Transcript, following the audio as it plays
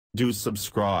Do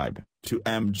subscribe to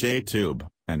MJTube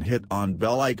and hit on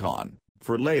bell icon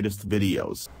for latest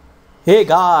videos. Hey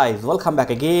guys, welcome back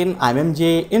again. I'm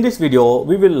MJ. In this video,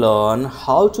 we will learn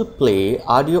how to play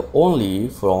audio only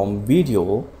from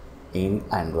video in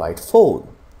Android phone.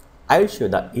 I'll show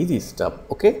the easy step,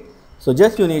 okay? So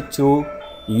just you need to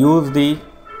use the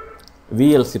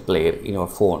VLC player in your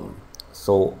phone.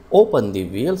 So open the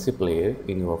VLC player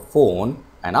in your phone,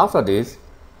 and after this,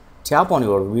 tap on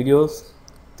your videos,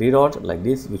 three dot like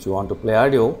this, which you want to play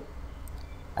audio,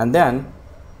 and then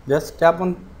just tap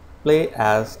on play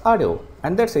as audio,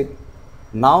 and that's it.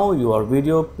 Now your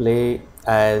video play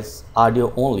as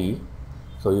audio only,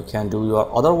 so you can do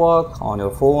your other work on your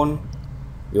phone.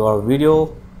 Your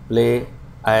video play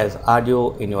as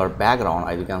audio in your background,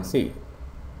 as you can see.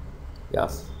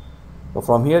 Yes, so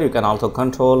from here you can also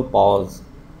control, pause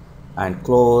and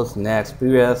close, next,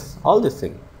 previous, all these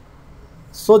things.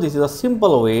 So this is a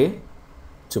simple way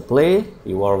to play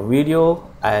your video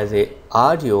as a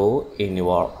audio in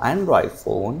your Android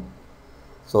phone.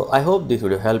 So I hope this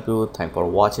video help you. Thanks for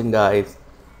watching guys.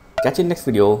 Catch you in next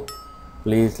video.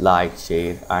 Please like,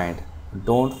 share and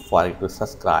don't forget to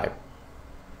subscribe.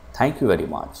 Thank you very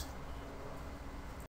much.